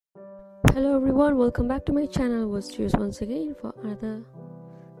Hello everyone, welcome back to my channel. Was Cheers once again for another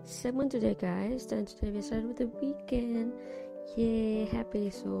segment today, guys. And today we started with the weekend. Yay, happy.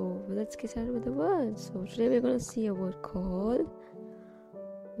 So let's get started with the words. So today we're gonna see a word called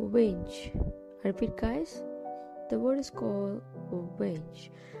whinge. I repeat, guys, the word is called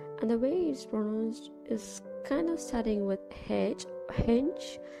whinge, and the way it's pronounced is kind of starting with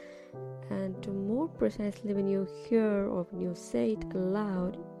hinge. And more precisely, when you hear or when you say it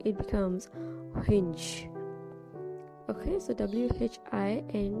aloud, it becomes whinge. Okay, so whinge,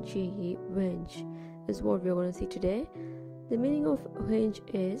 whinge is what we're going to see today. The meaning of whinge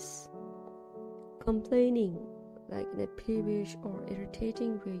is complaining, like in a peevish or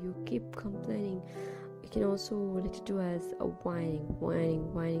irritating way. You keep complaining. You can also relate it to as a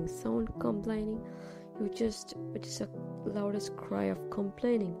whining sound, complaining. It is a loudest cry of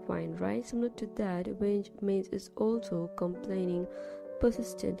complaining, whine, right? Similar to that, whinge means is also complaining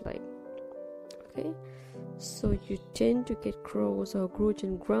persistently. Okay, so you tend to get cross or grudge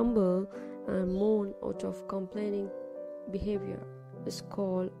and grumble and moan out of complaining behavior. It's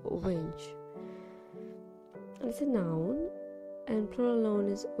called whinge. And it's a noun, and plural noun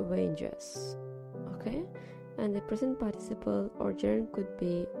is whinges. Okay, and the present participle or gerund could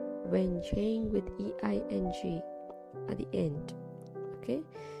be whinging with EING at the end. Okay,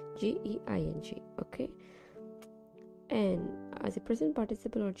 GEING. Okay, and as a present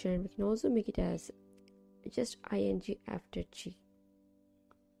participle or gerund, we can also make it as just ing after G,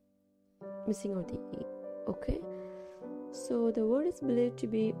 missing out the E. Okay, so the word is believed to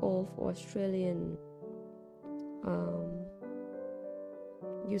be of Australian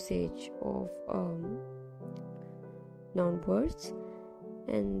usage of noun words.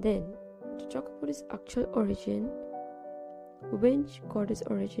 And then to talk about its actual origin, whinge got its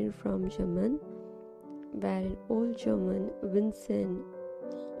origin from German, where in Old German winsen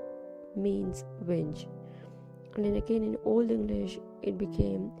means whinge, and then again in Old English it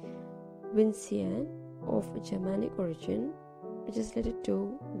became winsian of Germanic origin, which is related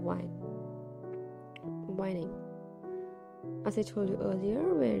to whining. As I told you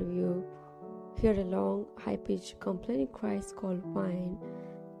earlier, where you hear a long, high-pitched complaining cries called whine.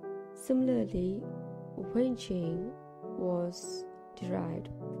 Similarly, whinging was derived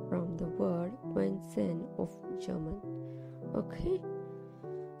from the word winsen of German. Okay,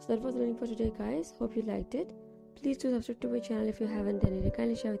 so that was the learning for today, guys. Hope you liked it. Please do subscribe to my channel if you haven't done it.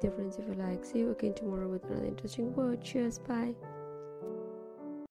 Kindly share with your friends if you like. See you again tomorrow with another interesting word. Cheers, bye.